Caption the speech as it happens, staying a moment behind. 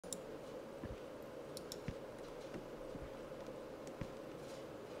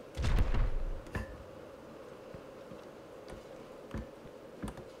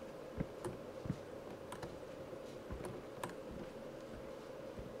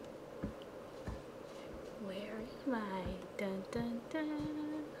my. Dun, dun,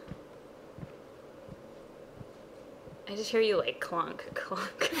 dun. I just hear you like clunk,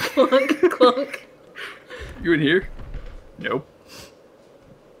 clunk, clunk, clunk. You in here? Nope.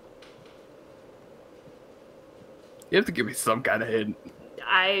 You have to give me some kind of hint.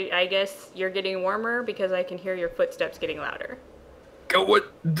 I guess you're getting warmer because I can hear your footsteps getting louder. Go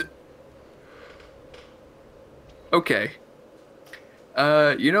what? Okay.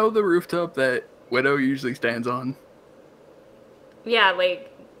 You know the rooftop that Widow usually stands on? Yeah,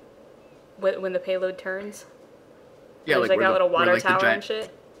 like when the payload turns. Yeah, There's like where that little where, water like, the tower and giant.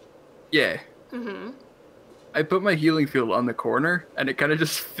 shit. Yeah. Mm-hmm. I put my healing field on the corner, and it kind of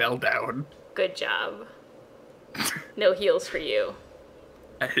just fell down. Good job. No heals for you.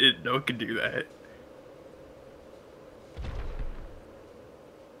 I didn't know it could do that.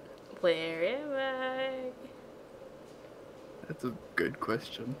 Where am I? That's a good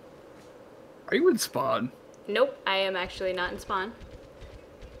question. Are you in spawn? Nope, I am actually not in spawn.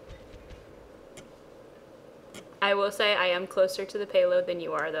 I will say I am closer to the payload than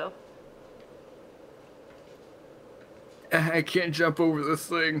you are, though. I can't jump over this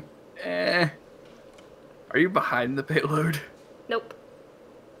thing. Are you behind the payload? Nope.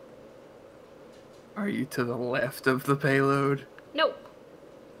 Are you to the left of the payload? Nope.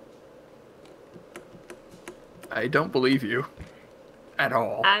 I don't believe you. At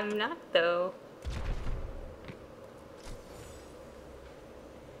all. I'm not, though.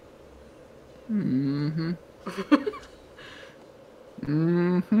 Mm-hmm.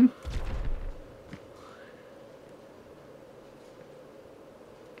 Mm-hmm.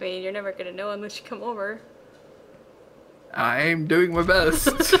 I mean, you're never gonna know unless you come over. I'm doing my best.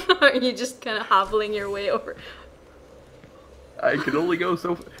 Are you just kind of hobbling your way over? I can only go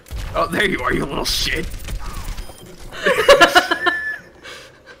so far. Oh, there you are, you little shit.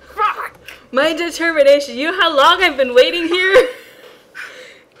 Fuck! My determination. You know how long I've been waiting here?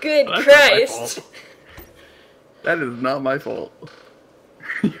 Good That's not my Christ. fault. That is not my fault.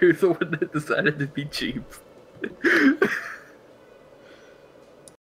 You're the one that decided to be cheap.